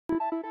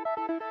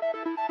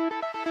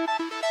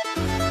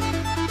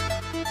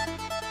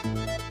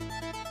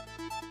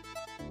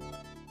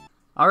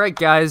Alright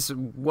guys,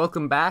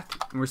 welcome back.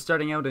 We're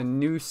starting out a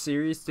new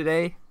series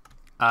today.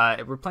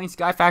 We're playing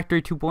Sky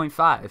Factory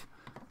 2.5.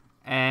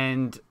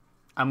 And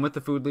I'm with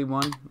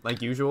TheFoodlyOne,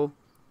 like usual.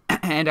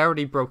 And I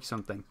already broke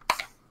something.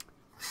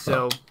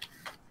 So,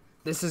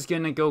 this is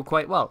going to go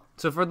quite well.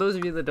 So for those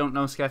of you that don't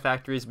know, Sky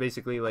Factory is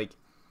basically like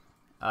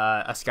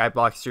a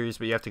Skyblock series,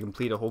 but you have to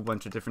complete a whole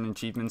bunch of different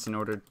achievements in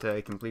order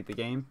to complete the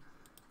game.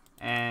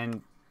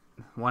 And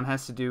one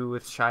has to do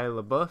with Shia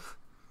LaBeouf.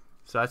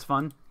 So that's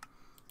fun.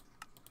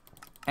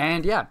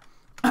 And yeah,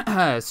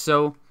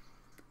 so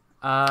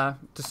to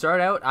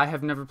start out, I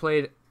have never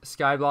played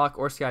Skyblock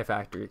or Sky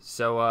Factory.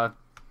 So,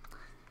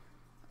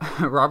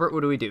 Robert,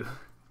 what do we do?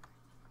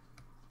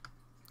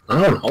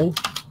 I don't know.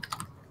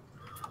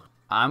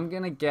 I'm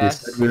gonna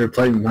guess. You said we were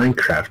playing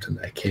Minecraft, and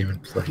I came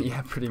and played.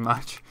 Yeah, pretty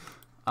much.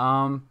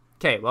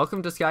 Okay,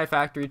 welcome to Sky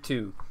Factory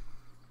 2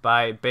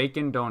 by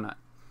Bacon Donut.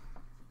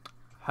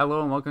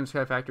 Hello and welcome to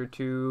Sky Factory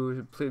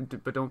 2,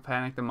 but don't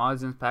panic. The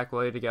mods in this pack will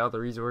allow you to get all the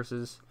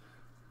resources.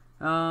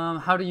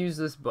 How to use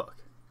this book.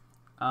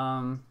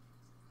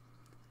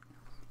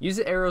 Use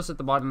the arrows at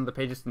the bottom of the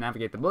pages to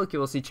navigate the book. You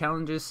will see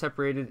challenges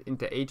separated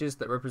into ages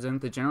that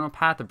represent the general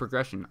path of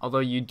progression, although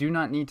you do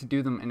not need to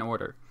do them in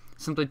order.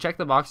 Simply check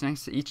the box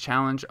next to each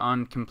challenge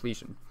on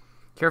completion.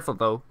 Careful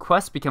though,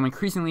 quests become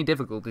increasingly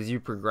difficult as you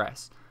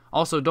progress.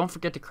 Also, don't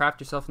forget to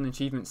craft yourself an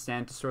achievement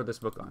stand to store this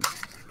book on.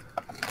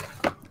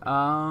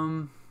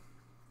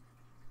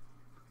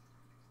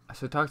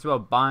 So it talks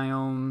about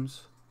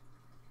biomes,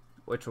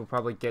 which we'll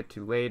probably get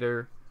to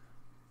later.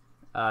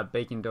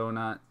 Bacon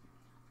Donut.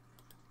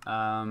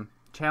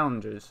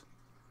 Challenges.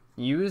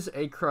 Use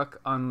a crook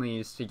on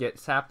leaves to get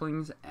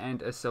saplings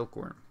and a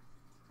silkworm.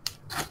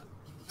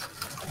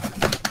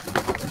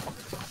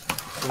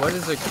 So what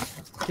is a...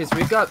 Okay, so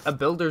we've got a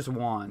builder's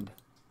wand.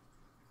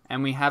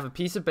 And we have a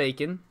piece of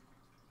bacon.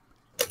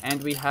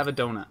 And we have a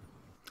donut.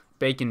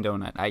 Bacon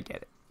donut, I get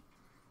it.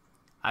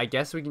 I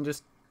guess we can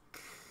just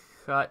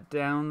cut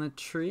down the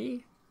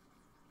tree?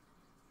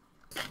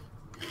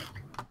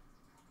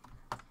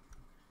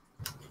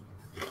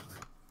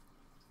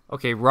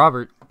 Okay,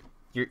 Robert,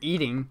 you're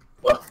eating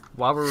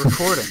while we're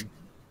recording.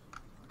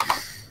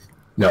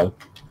 No.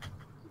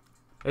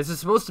 This is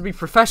supposed to be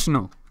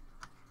professional.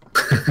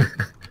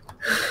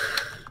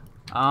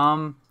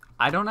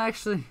 I don't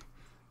actually...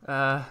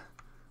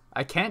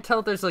 I can't tell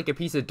if there's like a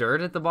piece of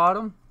dirt at the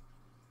bottom.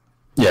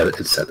 Yeah, it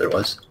said there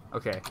was.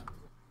 Okay.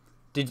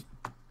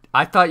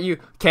 I thought you...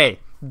 Okay,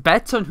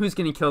 bets on who's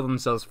gonna kill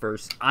themselves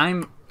first.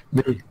 I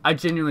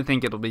genuinely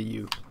think it'll be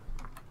you.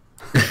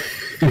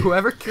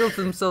 Whoever kills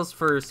themselves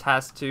first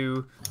has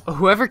to...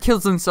 Whoever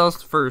kills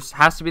themselves first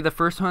has to be the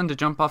first one to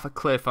jump off a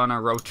cliff on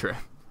our road trip.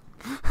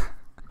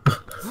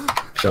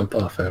 Jump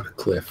off a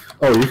cliff.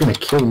 Oh, you're gonna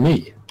kill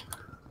me.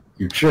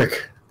 You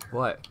jerk.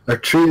 What? Our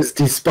tree is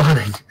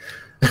despawning.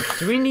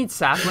 Do we need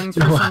saplings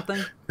or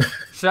something?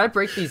 Should I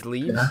break these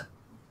leaves?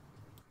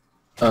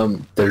 Yeah.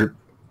 They're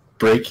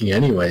breaking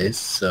anyways,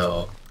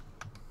 so...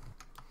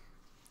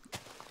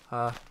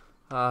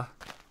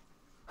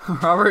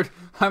 Robert,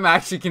 I'm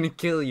actually gonna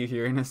kill you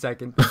here in a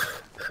second.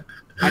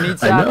 I need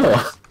saplings. I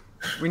know.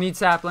 We need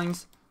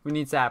saplings. We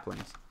need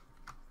saplings.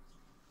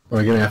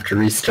 We're gonna have to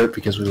restart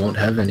because we won't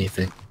have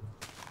anything.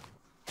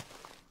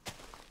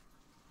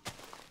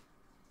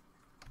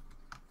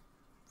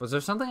 Was there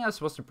something I was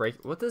supposed to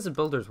break? What does a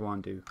builder's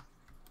wand do?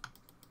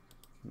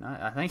 No,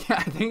 I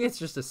think it's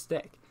just a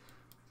stick.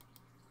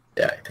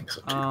 Yeah, I think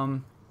so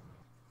too.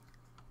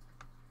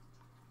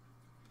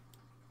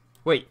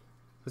 Wait,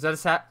 was that a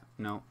sap?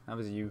 No, that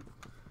was you.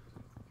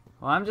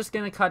 Well, I'm just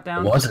gonna cut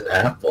down. It was an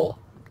apple,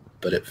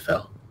 but it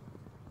fell.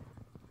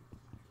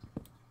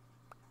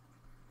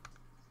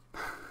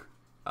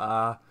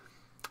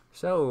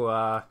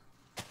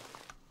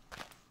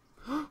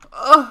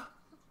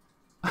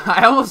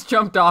 I almost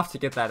jumped off to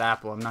get that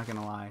apple, I'm not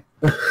gonna lie.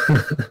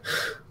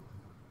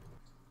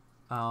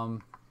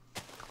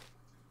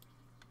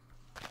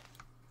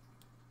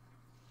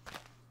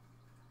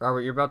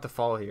 Robert, you're about to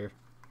fall here.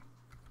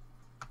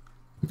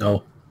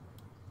 No.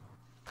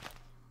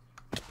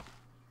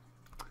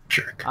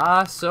 Jerk.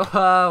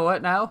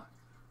 What now?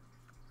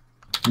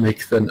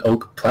 Make an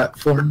oak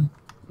platform.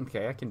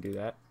 Okay, I can do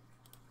that.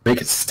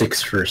 Make it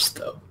sticks first,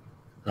 though.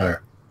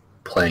 Or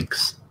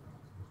planks.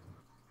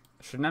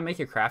 Shouldn't I make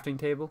a crafting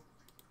table?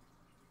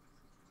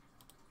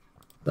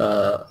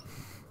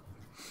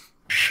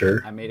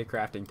 Sure. I made a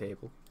crafting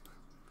table.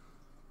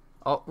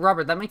 Oh,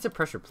 Robert, that makes a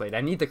pressure plate.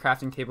 I need the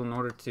crafting table in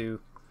order to...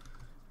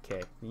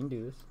 Okay, we can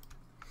do this.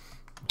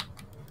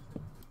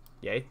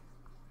 Yay.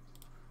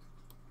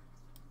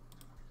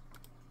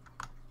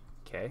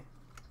 Okay.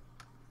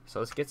 So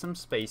let's get some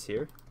space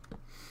here.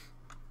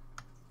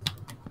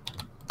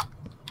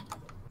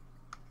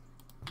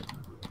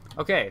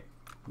 Okay.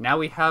 Now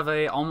we have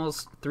a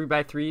almost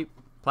 3x3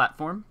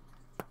 platform.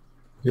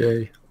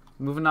 Yay.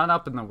 Moving on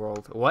up in the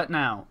world. What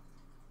now?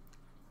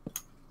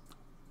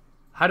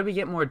 How do we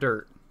get more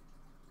dirt?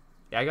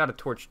 Yeah, I got a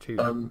torch too.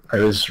 I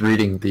was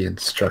reading the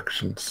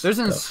instructions. There's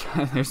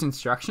there's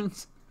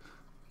instructions.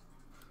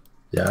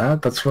 Yeah,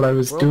 that's what I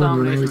was World doing when I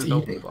domination was with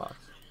open eating. blocks.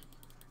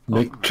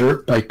 Make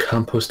dirt by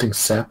composting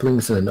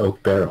saplings in an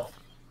oak barrel.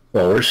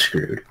 Well, we're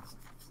screwed.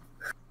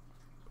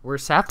 Were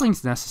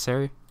saplings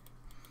necessary?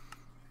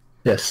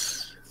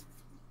 Yes.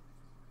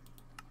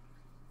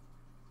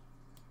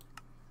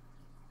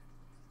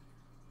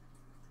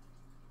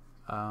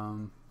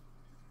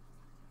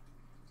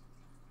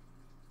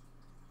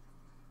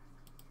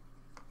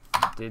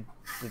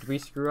 Did we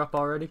screw up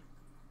already?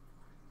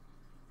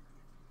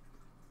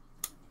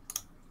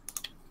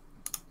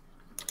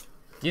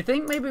 Do you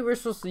think maybe we're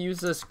supposed to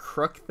use this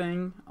crook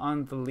thing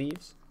on the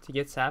leaves to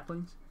get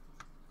saplings?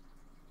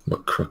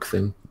 What crook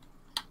thing?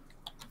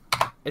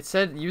 It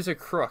said use a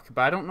crook,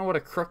 but I don't know what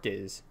a crook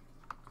is.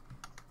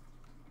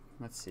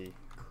 Let's see.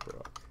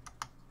 Crook.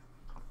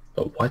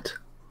 A what?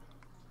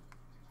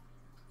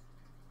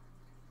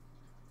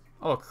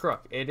 Oh, a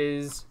crook. It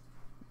is...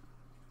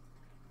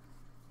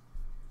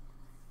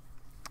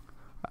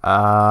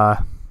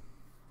 Robert,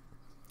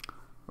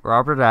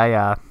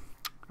 I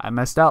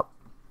messed up.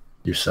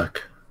 You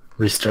suck.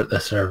 Restart the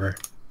server.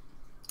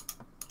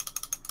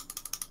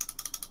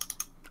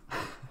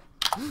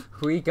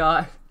 We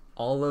got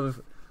all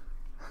of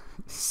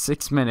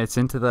 6 minutes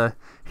into the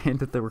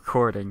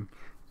recording,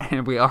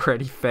 and we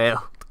already failed.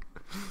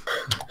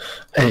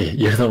 Hey,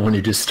 you're the one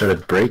who just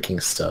started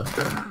breaking stuff.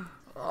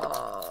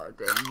 Oh,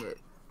 dang it.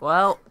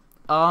 Well,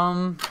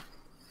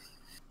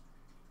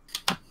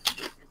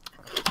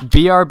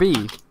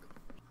 BRB.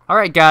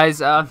 Alright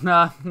guys,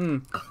 I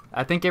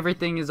think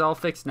everything is all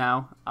fixed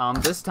now.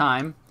 This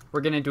time,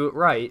 we're gonna do it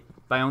right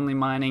by only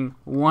mining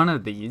one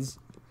of these,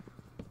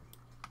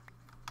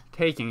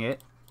 taking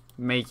it,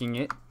 making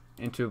it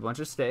into a bunch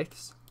of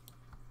sticks,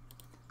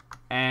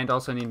 and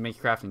also need to make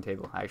a crafting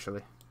table,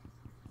 actually.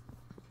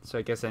 So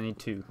I guess I need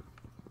 2.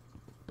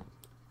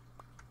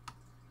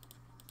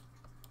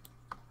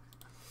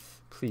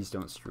 Please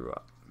don't screw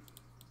up.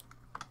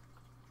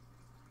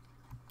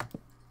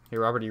 Hey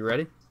Robert, are you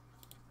ready?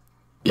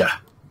 Yeah.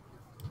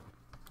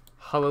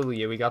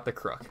 Hallelujah, we got the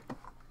crook.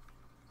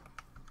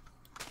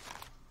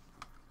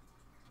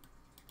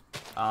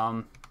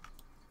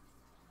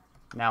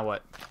 Now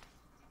what?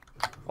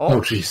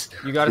 Oh jeez.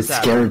 You got a it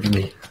sapling. scared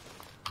me.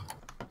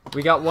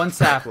 We got 1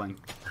 sapling.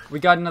 We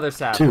got another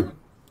sapling. 2.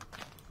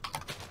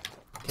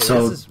 Okay,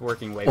 So, this is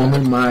working way only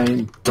better.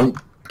 mine. Don't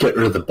get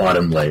rid of the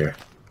bottom layer.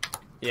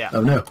 Yeah.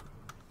 Oh no.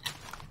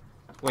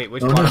 Wait,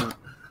 which Oh no. bottom?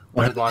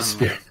 Why which did they bottom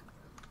disappear? layer?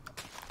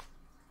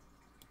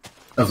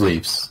 Of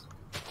leaves.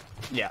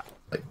 Yeah.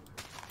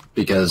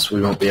 Because we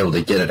won't be able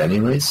to get it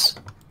anyways.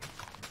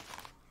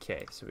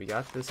 Okay, so we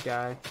got this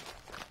guy.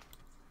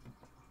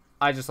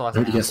 I just lost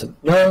Where an did you get apple.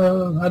 some?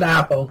 No, an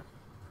apple.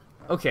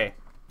 Okay,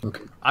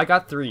 Okay. I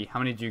got 3. How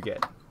many did you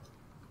get?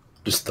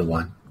 Just the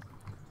one.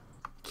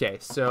 Okay,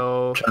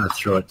 so I'm trying to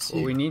throw it.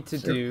 what we need to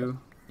do,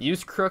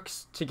 use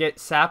crooks to get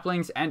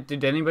saplings, and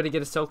did anybody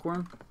get a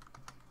silkworm?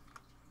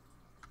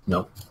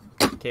 No.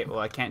 Okay, well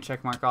I can't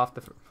check mark off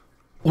the...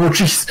 Oh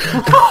jeez.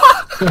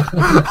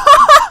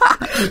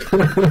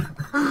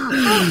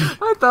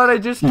 I thought I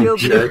just You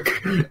killed you.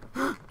 jerk.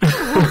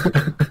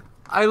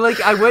 I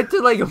went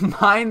to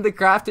mine the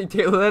crafting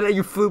table, then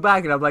you flew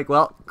back, and I'm like,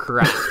 well,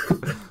 crap.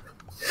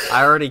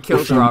 I already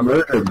killed If you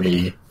Robert. murder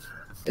me,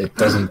 it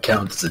doesn't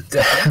count as a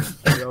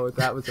death. No,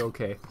 that was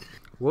okay.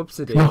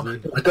 Whoops-a-daisy. No,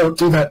 don't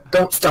do that.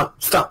 Don't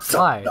stop. Stop.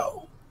 Why?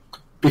 No.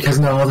 Because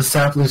now all the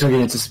saplings are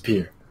going to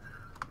disappear.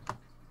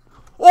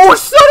 Oh,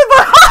 son of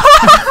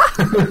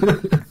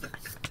a...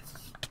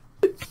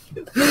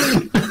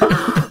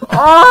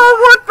 Oh,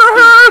 what the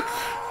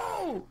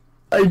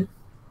heck?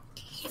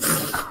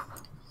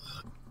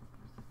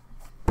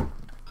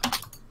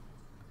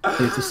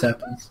 Save the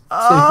saplings. Save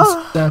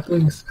the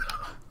saplings.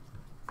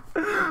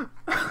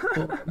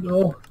 Oh,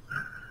 no.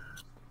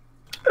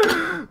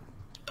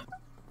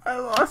 I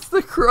lost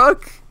the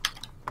crook.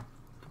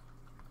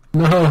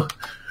 No.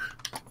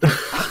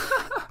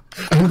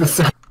 And the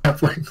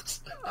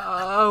saplings.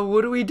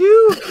 What do we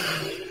do?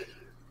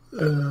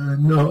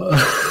 No.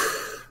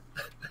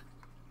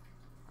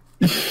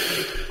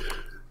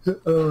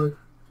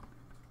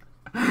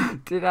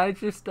 Did I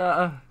just,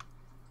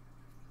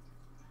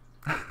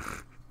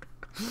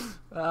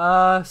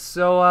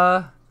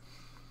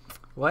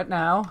 what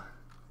now?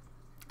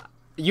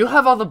 You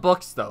have all the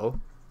books, though.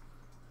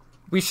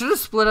 We should have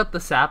split up the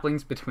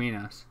saplings between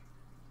us.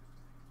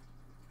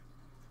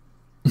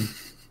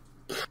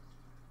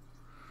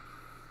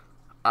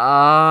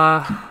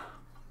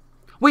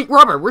 Wait,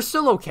 Robert, we're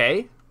still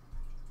okay?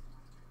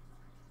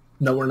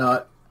 No, we're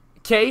not.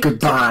 Okay.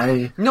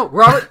 Goodbye. No,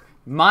 Robert,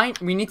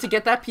 we need to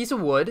get that piece of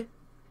wood.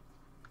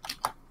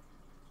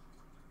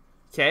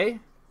 Okay.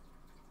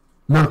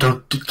 No,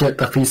 don't get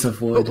the piece of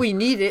wood. But we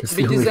need it It's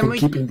the because only then thing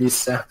keeping these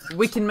saplings.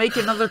 we can make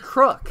another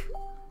crook.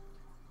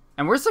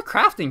 And where's the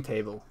crafting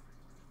table?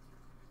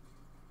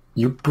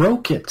 You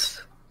broke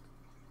it.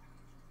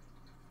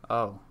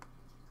 Oh.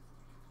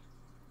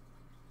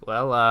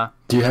 Well,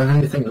 Do you have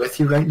anything with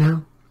you right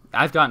now?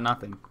 I've got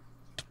nothing.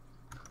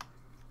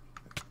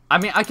 I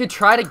mean, I could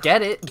try to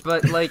get it,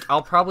 but, like,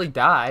 I'll probably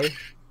die.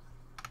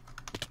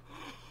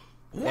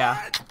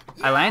 Yeah.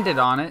 I landed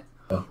on it.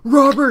 Oh.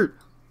 Robert!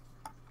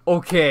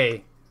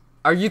 Okay.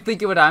 Are you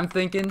thinking what I'm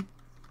thinking?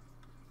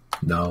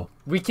 No.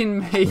 We can We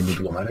make... need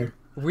water.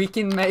 We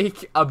can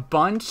make a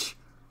bunch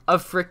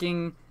of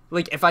freaking...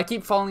 Like, if I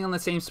keep falling on the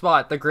same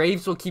spot, the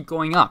graves will keep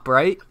going up,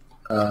 right?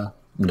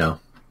 No.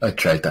 I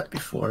tried that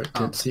before. It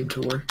didn't seem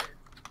to work.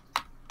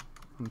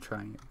 I'm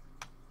trying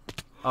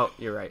it. Oh,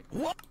 you're right.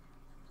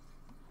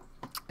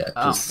 Yeah,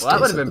 Oh, well,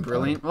 that would have been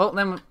brilliant. Well,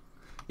 then,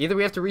 either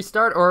we have to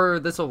restart or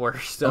this will work.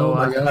 So, oh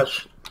my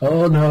gosh.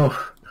 Oh no.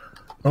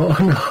 Oh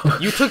no.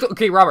 You took...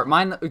 Okay, Robert,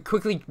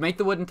 quickly make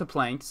the wood into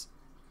planks.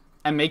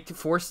 And make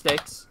 4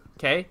 sticks,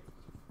 okay?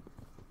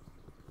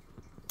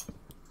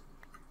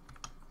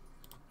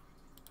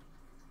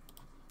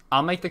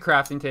 I'll make the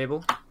crafting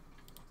table.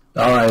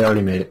 Oh, I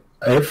already made it.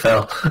 It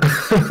fell.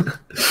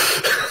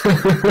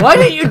 Why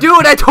didn't you do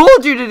what I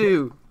told you to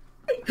do?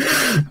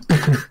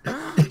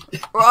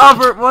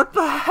 Robert, what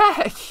the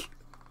heck?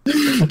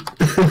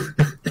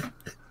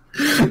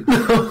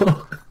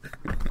 No.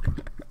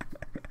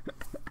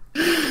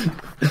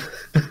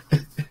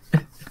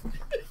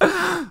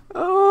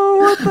 Oh,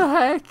 what the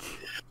heck?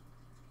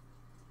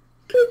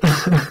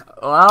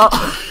 Well...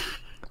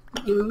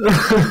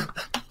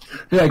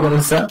 Yeah, I got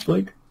a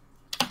sapling.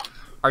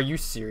 Are you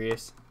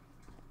serious?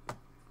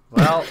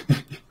 Well...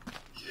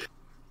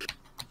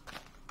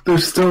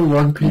 There's still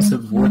one piece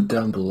of wood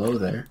down below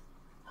there.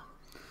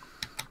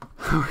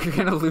 We're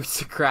gonna lose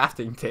the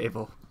crafting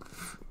table.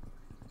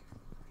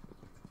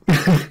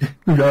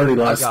 We already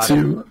lost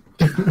 2.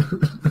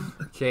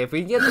 Okay, if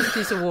we can get this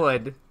piece of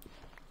wood...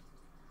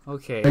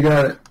 Okay. I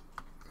got it.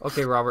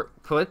 Okay, Robert,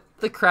 put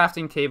the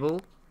crafting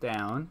table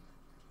down.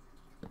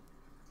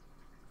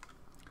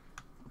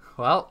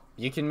 Well,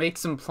 you can make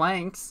some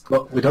planks.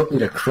 Well, we don't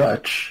need a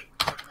crutch.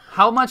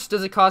 How much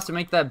does it cost to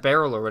make that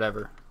barrel or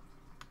whatever?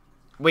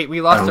 Wait,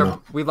 we lost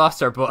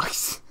our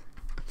books.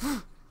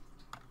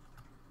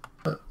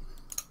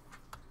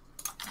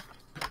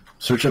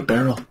 Search a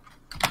barrel.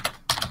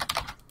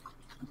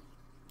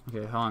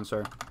 Okay, hold on,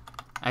 sorry.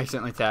 I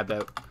accidentally tabbed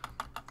out.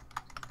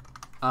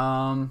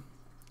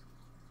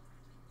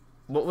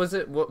 What was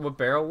it? What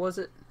barrel was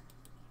it?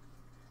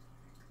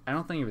 I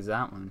don't think it was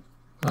that one.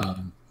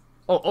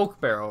 Oh,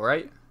 oak barrel,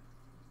 right?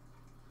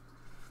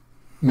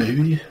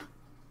 Maybe.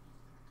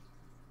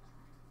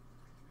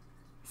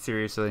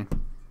 Seriously.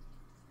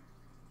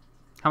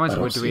 How much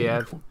wood do we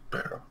have?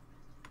 Barrel.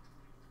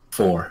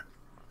 4.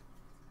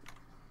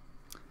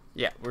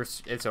 Yeah,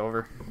 it's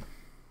over.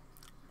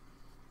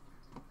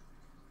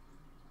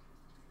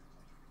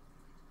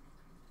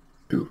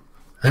 Ooh.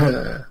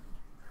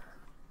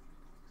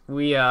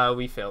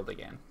 We failed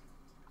again.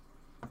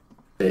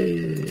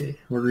 Hey,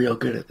 we're real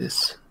good at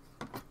this.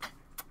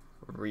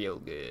 Real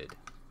good.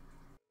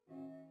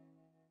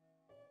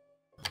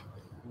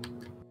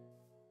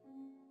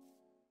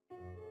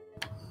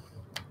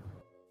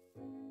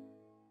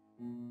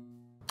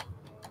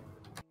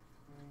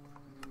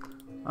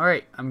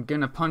 Alright, I'm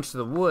gonna punch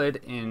the wood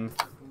in,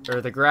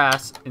 or the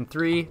grass in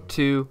 3,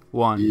 2,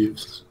 1.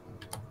 Leaves.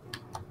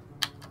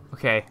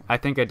 Okay, I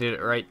think I did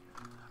it right.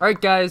 Alright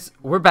guys,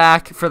 we're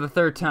back for the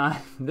 3rd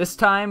time. This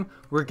time,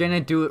 we're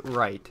gonna do it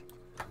right.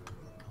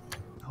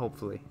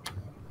 Hopefully.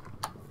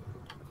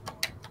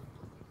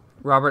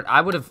 Robert,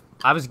 I would have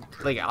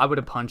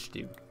punched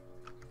you.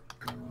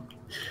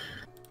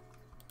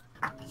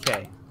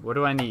 Okay, what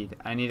do I need?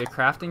 I need a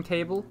crafting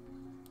table.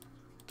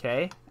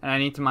 Okay, and I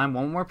need to mine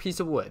 1 more piece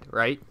of wood,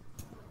 right?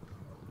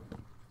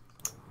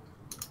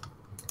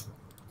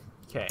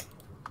 Okay.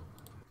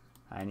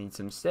 I need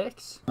some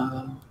sticks.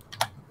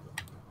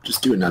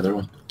 Just do another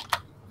one.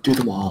 Do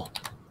them all.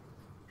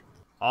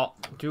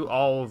 Do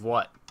all of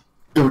what?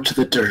 Go to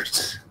the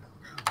dirt.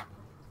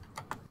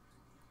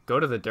 Go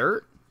to the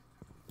dirt?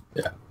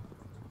 Yeah.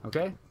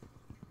 Okay.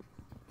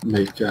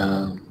 Make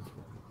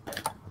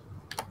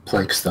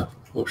plank stuff.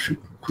 Oh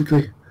shoot!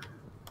 Quickly.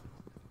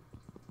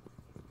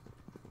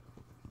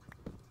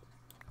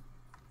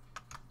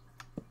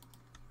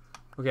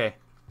 Okay.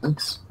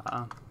 Thanks.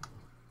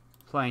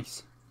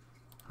 Planks.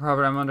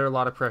 Robert, I'm under a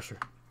lot of pressure.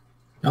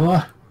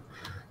 Noah,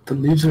 the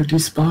leaves are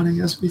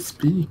despawning as we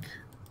speak.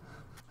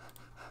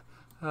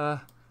 Okay.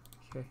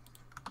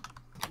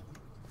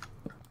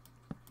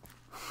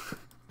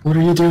 What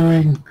are you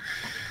doing?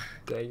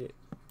 Dang it.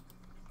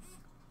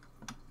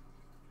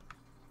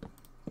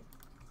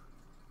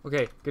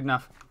 Okay, good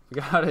enough.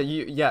 We gotta,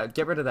 yeah,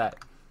 get rid of that.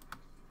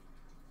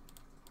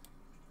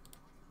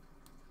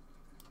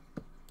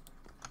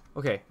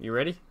 Okay, you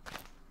ready?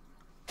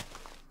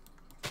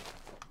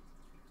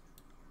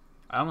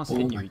 I almost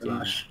hit you again.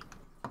 Gosh.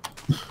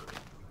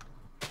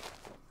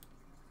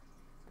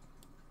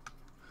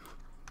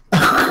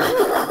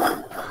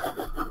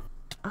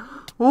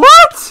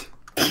 What?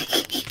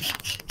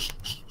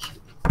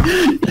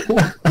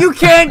 You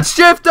can't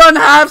shift on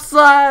half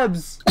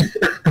slabs!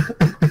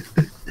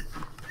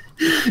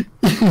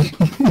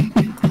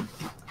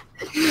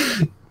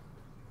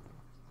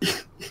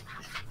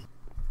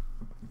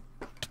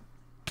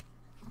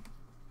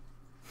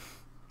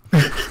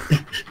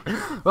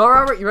 Well,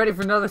 Robert, you ready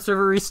for another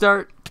server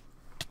restart?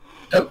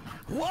 Yep.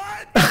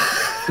 What?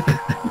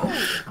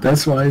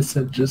 That's why I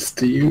said just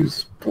to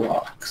use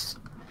blocks.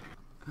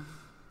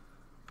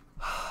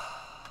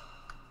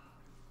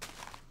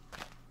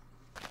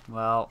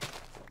 Well,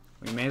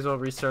 we may as well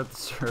restart the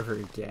server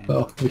again.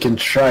 Well, we can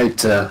try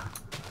to...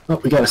 Oh,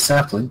 we got a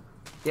sapling.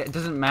 Yeah, it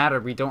doesn't matter.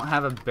 We don't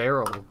have a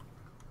barrel.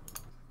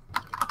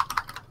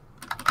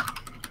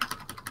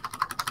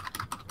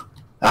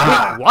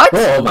 Ah! Wait, what?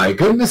 Oh my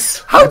goodness!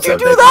 How'd That's you a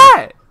do big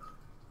that? one.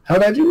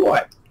 How'd I do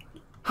what?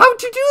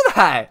 How'd you do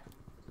that?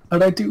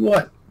 How'd I do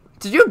what?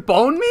 Did you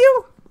bone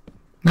meal?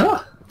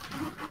 No.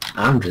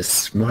 I'm just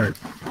smart.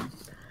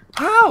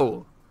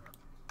 How?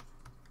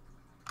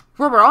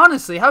 Robert,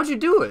 honestly, how'd you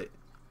do it?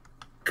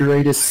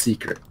 Greatest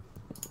secret.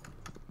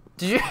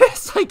 Did you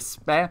just like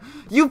spam?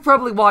 You've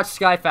probably watched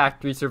Sky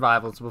Factory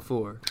Survivals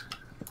before.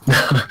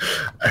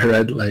 I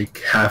read like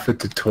half a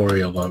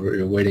tutorial while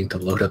we were waiting to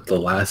load up the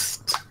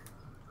last...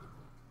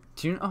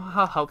 Do you know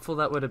how helpful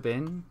that would have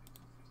been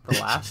the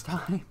last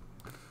time?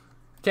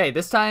 Okay,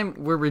 this time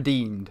we're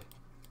redeemed.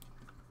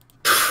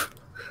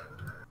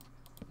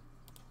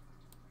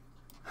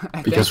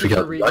 Because we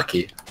got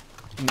lucky.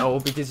 No,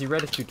 because you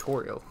read a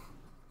tutorial.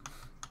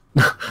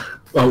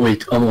 Oh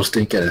wait, almost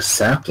didn't get a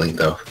sapling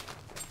though.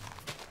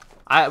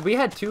 We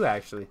had two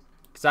actually,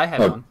 because I had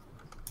one.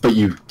 But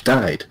you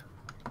died.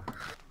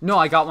 No,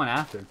 I got one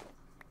after.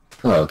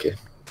 Oh, okay.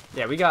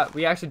 Yeah,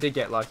 we actually did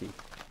get lucky,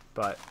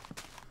 but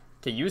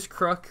to use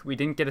crook, we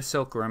didn't get a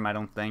silkworm, I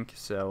don't think.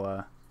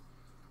 So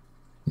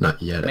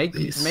Not yet, at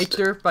least. Make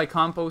dirt by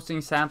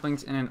composting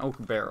saplings in an oak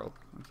barrel.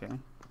 Okay.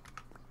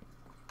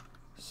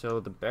 So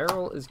the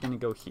barrel is gonna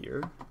go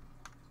here.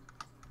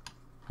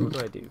 What do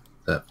I do?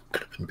 That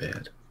could have been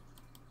bad.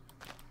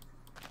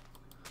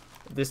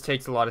 This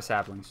takes a lot of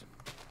saplings.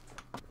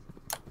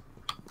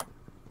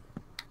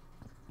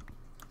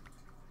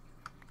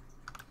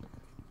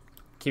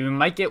 Okay, we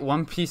might get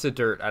one piece of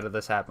dirt out of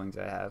the saplings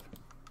I have.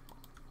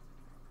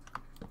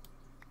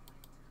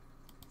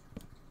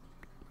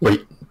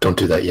 Wait, don't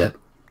do that yet.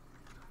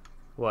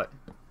 What?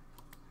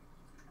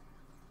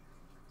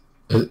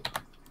 Oh,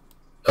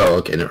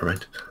 okay, never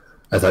mind.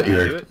 I thought you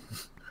were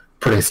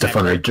putting stuff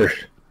on our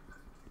dirt.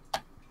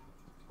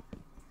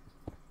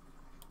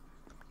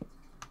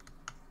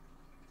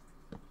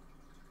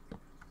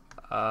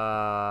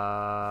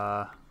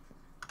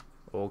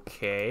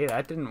 Okay,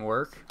 that didn't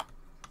work.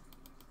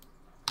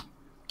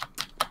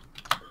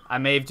 I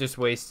may have just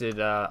wasted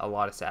a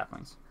lot of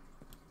saplings.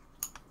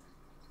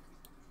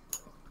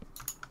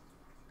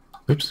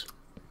 Oops.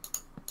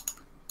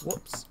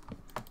 Whoops.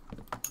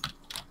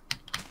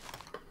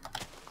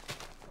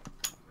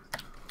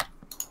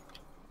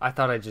 I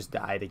thought I just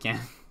died again.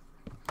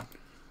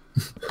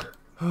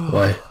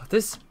 Why?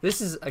 This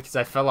is because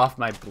I fell off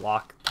my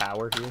block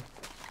tower here.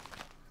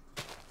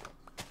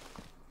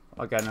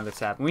 I got another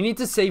sapling. We need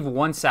to save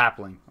one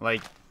sapling,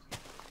 like,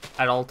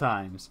 at all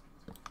times.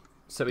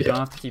 So we don't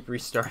have to keep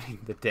restarting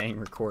the dang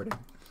recording.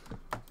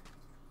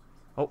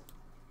 Oh.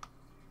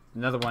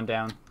 Another one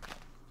down.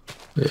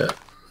 Yeah.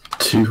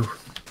 2.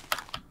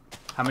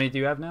 How many do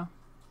you have now?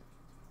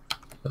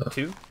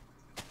 2?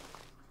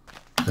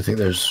 I think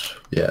there's...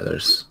 Yeah,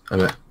 there's... I'm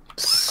at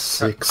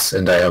 6,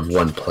 and I have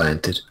 1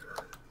 planted.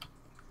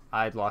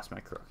 I'd lost my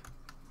crook.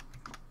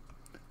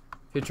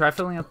 Here, try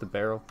filling up the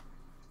barrel.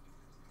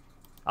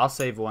 I'll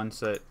save one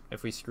so that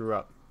if we screw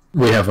up.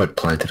 We have one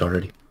planted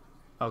already.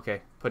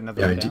 Okay, put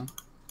another one down.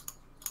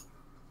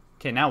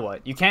 Okay, now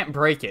what? You can't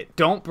break it.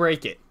 Don't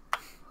break it.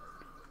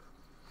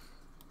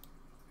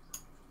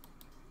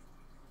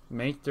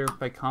 Make dirt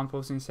by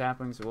composting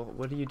saplings. Well,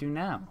 what do you do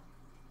now?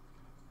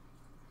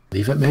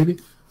 Leave it, maybe?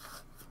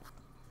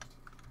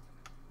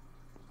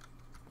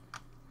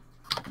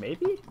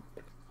 Maybe?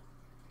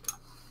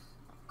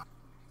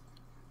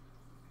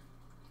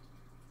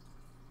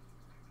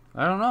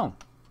 I don't know.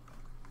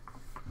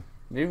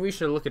 Maybe we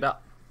should look it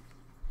up.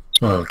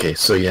 Oh, okay,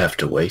 so you have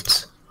to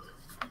wait.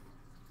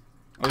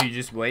 Oh, you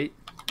just wait?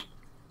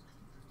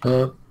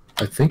 I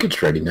think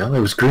it's ready now. It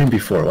was green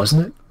before,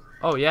 wasn't it?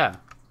 Oh, yeah.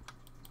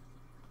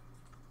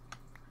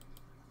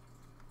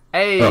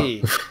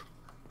 Hey! Oh.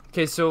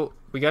 Okay, so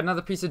we got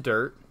another piece of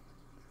dirt.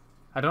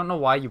 I don't know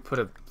why you put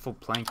a full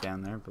plank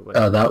down there, but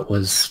whatever. That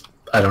was...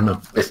 I don't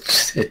know. It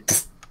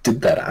just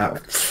did that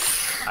out.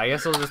 I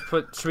guess I'll just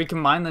put... Should we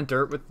combine the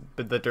dirt with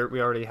the dirt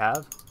we already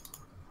have?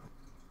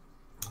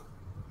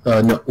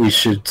 No, we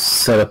should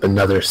set up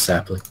another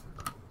sapling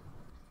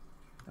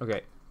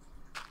Okay.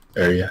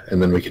 area,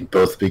 and then we can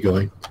both be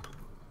going.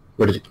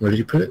 Where did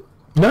you put it?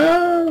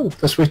 No!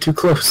 That's way too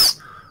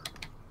close.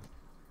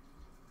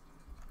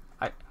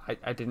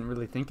 I didn't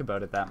really think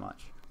about it that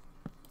much.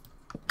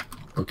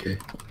 Okay.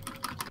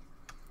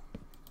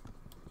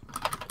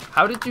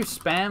 How did you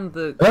spam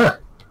the... Ah!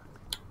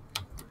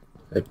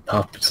 It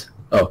popped.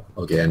 Oh,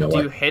 okay, I know why.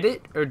 Do you hit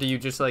it, or do you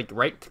just, like,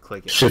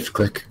 right-click it? Shift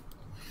click.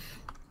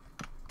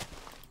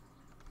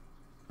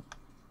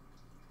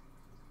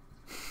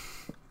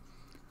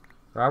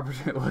 Robert,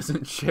 it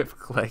wasn't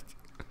shift-click.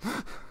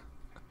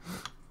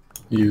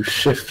 You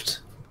shift.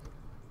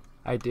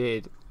 I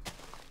did.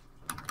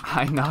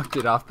 I knocked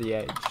it off the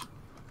edge.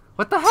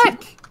 What the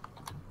heck?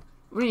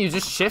 What do you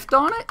just shift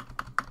on it?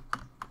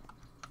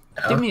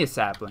 No. Give me a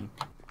sapling.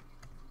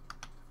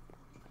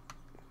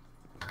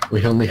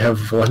 We only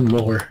have one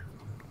more.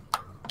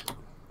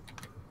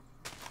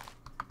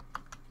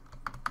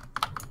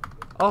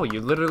 Oh, you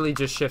literally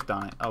just shift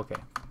on it.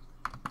 Okay.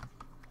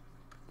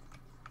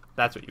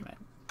 That's what you meant.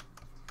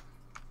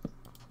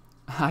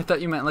 I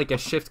thought you meant like a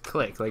shift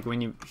click, like when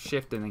you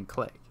shift and then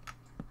click.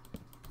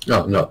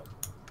 Oh, no.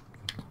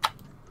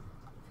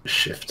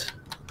 Shift.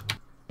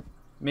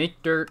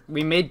 Make dirt.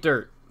 We made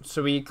dirt,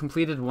 so we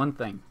completed one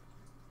thing.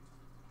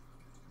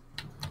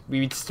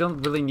 We still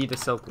really need a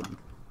silkworm.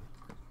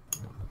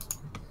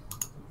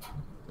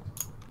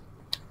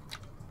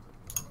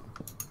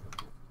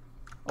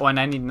 Oh, and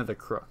I need another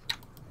crook.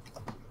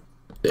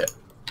 Yeah.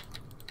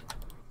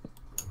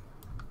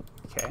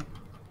 Okay.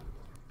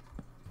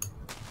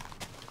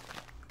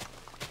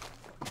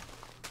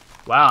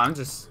 Wow, I'm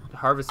just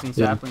harvesting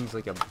saplings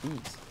like a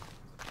beast.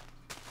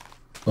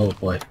 Oh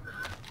boy.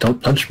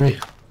 Don't punch me.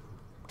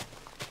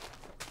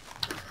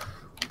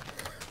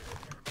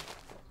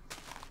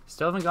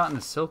 Still haven't gotten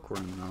a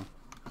silkworm though.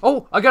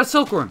 Oh, I got a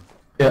silkworm!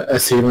 Yeah, I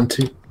see one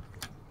too.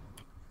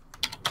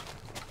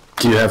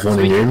 Do you have one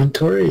in your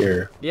inventory,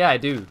 or? Yeah, I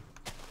do.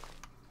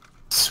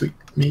 Sweet,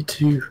 me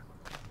too.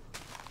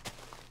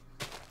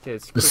 Okay,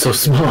 it's so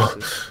small.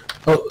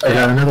 Oh, I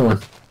got another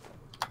one.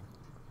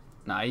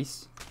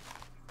 Nice.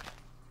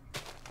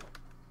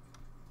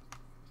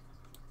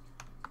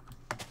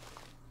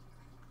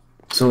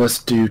 So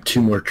let's do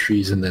 2 more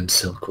trees and then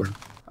silkworm.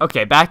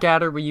 Okay, back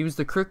at her. We use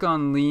the crook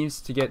on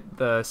leaves to get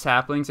the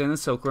saplings and the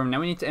silkworm. Now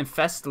we need to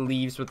infest the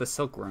leaves with the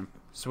silkworm.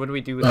 So what do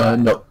we do with that?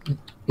 No.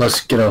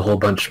 Let's get a whole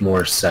bunch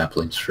more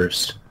saplings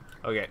first.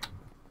 Okay.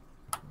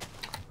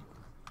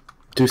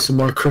 Do some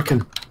more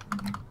crooking.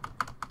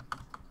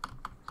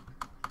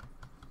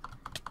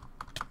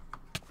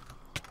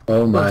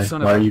 Oh my,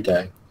 why are you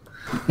dying?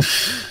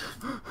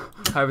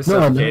 I was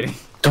suffocating. No,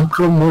 don't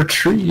grow more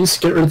trees.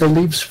 Get rid of the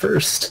leaves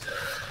first.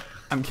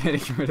 I'm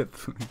getting rid of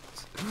the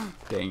leaves.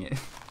 Dang it.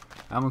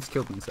 I almost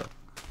killed myself.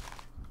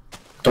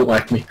 Don't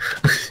whack me.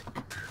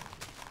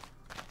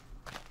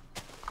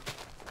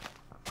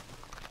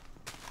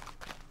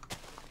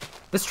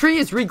 This tree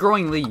is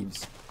regrowing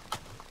leaves.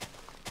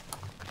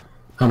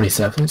 How many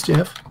saplings do you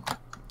have?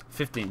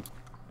 15.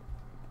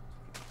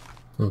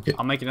 Okay.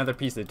 I'll make another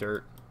piece of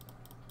dirt.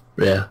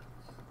 Yeah.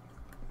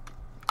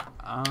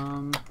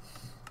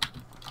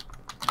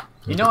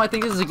 You know, I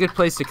think this is a good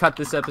place to cut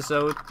this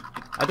episode.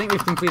 I think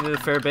we've completed a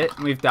fair bit,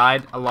 and we've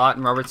died a lot,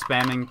 and Robert's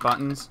spamming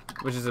buttons,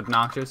 which is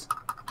obnoxious.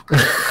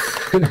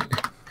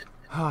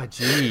 Oh,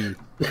 gee.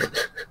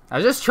 I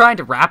was just trying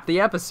to wrap the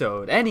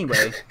episode.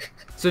 Anyway,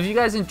 so if you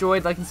guys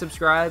enjoyed, like and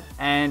subscribe,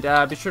 and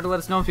be sure to let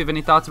us know if you have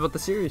any thoughts about the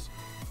series.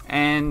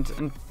 And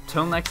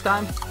until next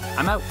time,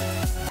 I'm out.